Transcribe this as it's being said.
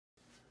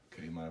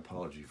my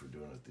apology for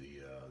doing it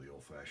the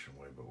old-fashioned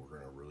way, but we're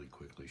going to really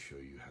quickly show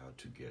you how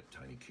to get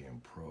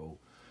TinyCam Pro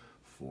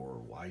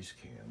for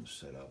Wyzecams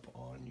set up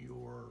on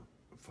your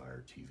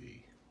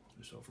FireTV.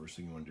 So first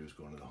thing you want to do is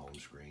go into the home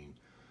screen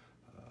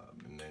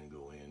and then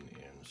go in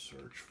and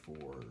search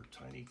for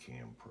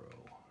TinyCam Pro.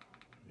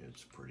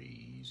 It's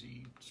pretty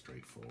easy,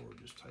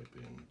 straightforward. Just type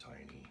in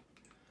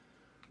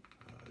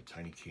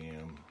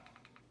TinyCam.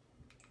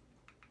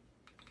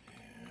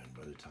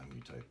 By the time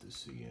you type the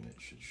C in, it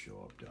should show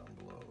up down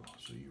below.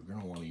 So you're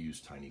going to want to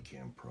use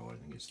TinyCam Pro. I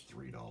think it's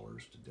 $3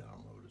 to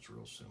download. It's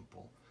real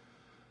simple.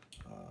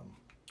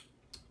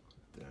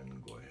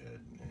 Then go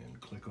ahead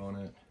and click on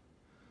it.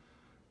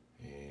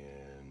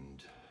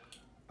 And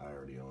I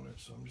already own it,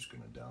 so I'm just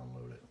going to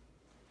download it.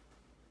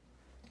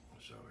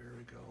 So here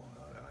we go.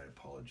 I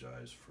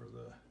apologize for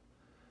the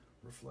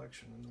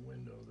reflection in the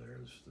window there.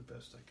 This is the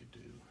best I could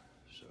do.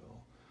 So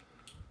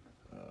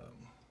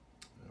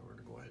now we're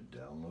going to go ahead and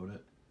download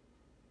it.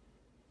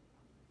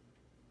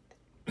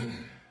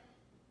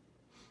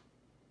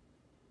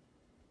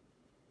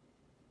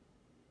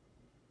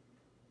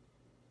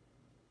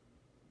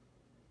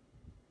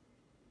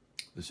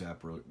 This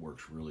app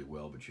works really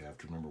well, but you have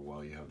to remember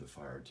while you have the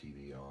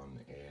FireTV on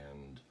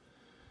and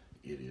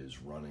it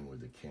is running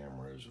with the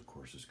cameras, of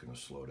course it's going to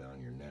slow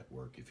down your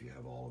network if you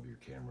have all of your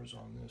cameras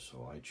on this.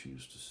 So I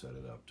choose to set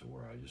it up to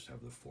where I just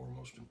have the 4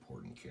 most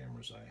important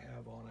cameras I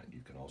have on it.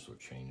 You can also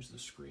change the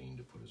screen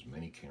to put as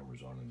many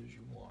cameras on it as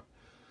you want.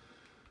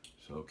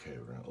 So okay,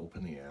 we're going to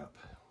open the app,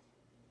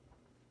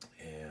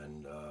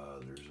 and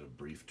there's a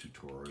brief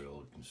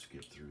tutorial. You can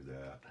skip through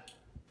that.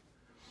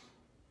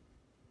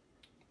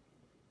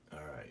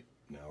 Alright,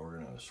 now we're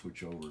going to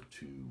switch over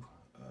to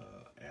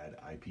add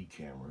IP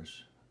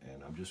cameras,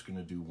 and I'm just going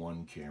to do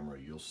one camera.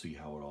 You'll see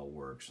how it all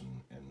works,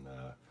 and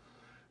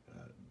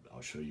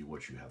I'll show you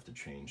what you have to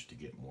change to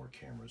get more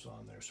cameras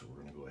on there. So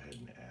we're going to go ahead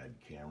and add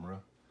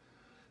camera.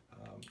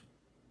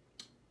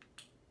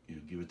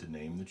 You give it the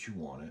name that you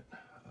want it.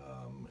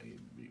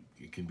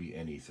 It can be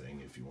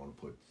anything. If you want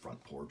to put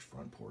front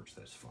porch,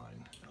 that's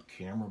fine. Now,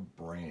 camera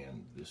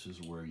brand, this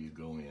is where you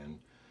go in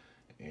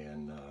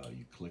and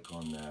you click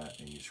on that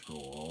and you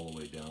scroll all the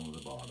way down to the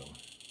bottom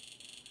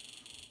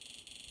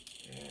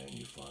and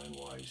you find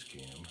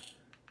Wyzecam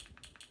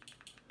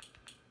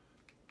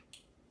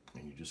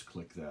and you just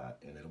click that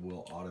and it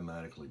will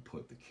automatically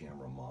put the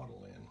camera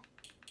model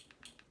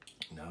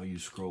in. Now you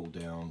scroll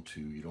down to,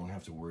 you don't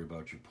have to worry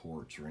about your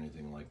ports or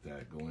anything like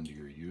that. Go into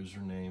your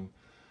username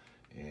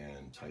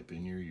and type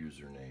in your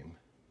username.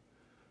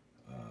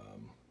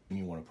 And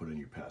you want to put in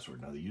your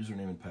password. Now the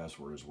username and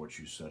password is what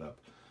you set up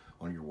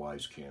on your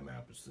Wyzecam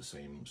app. It's the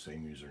same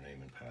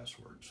username and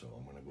password. So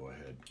I'm going to go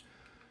ahead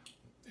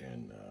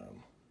and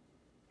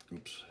we're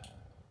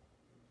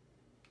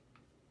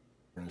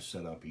going to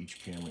set up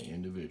each camera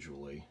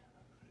individually.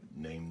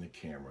 Name the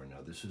camera.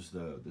 Now this is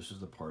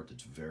the part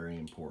that's very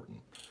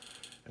important.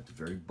 At the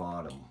very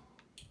bottom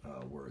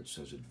where it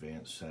says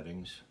advanced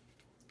settings,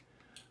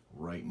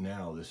 right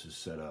now this is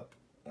set up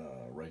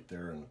right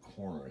there in the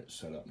corner. It's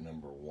set up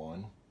number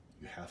 1.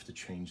 You have to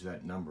change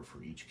that number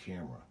for each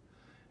camera,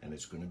 and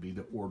it's going to be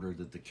the order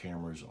that the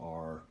cameras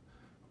are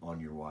on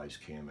your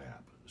Wyzecam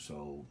app.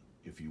 So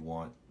if you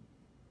want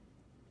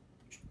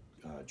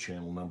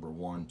channel number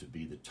 1 to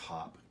be the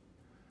top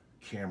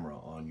camera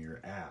on your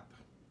app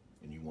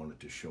and you want it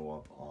to show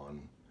up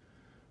on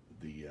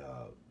the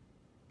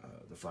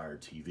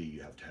FireTV,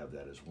 you have to have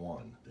that as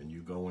 1. Then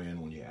you go in,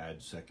 when you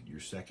add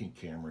your second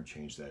camera,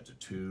 change that to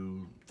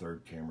 2,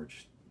 third camera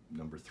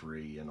number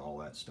 3, and all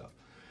that stuff.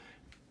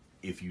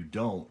 If you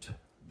don't,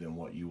 then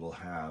what you will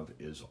have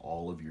is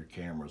all of your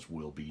cameras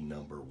will be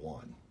number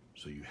 1.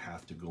 So you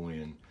have to go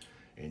in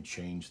and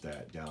change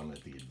that down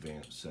at the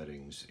advanced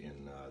settings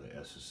in the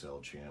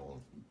SSL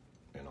channel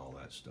and all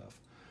that stuff.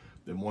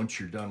 Then once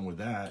you're done with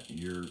that,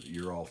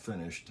 you're all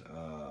finished.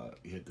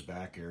 Hit the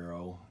back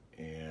arrow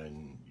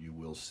and you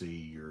will see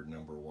your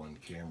number 1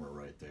 camera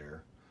right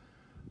there.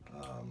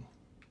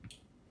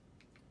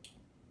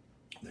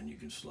 Then you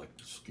can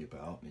select skip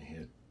out and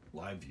hit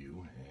live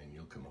view and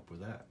you'll come up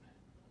with that.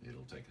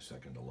 It'll take a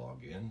second to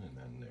log in and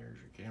then there's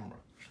your camera.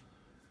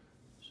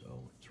 So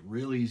it's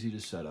real easy to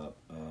set up.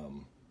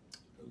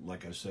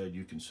 Like I said,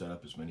 you can set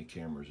up as many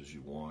cameras as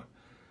you want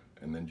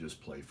and then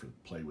just play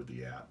with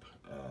the app.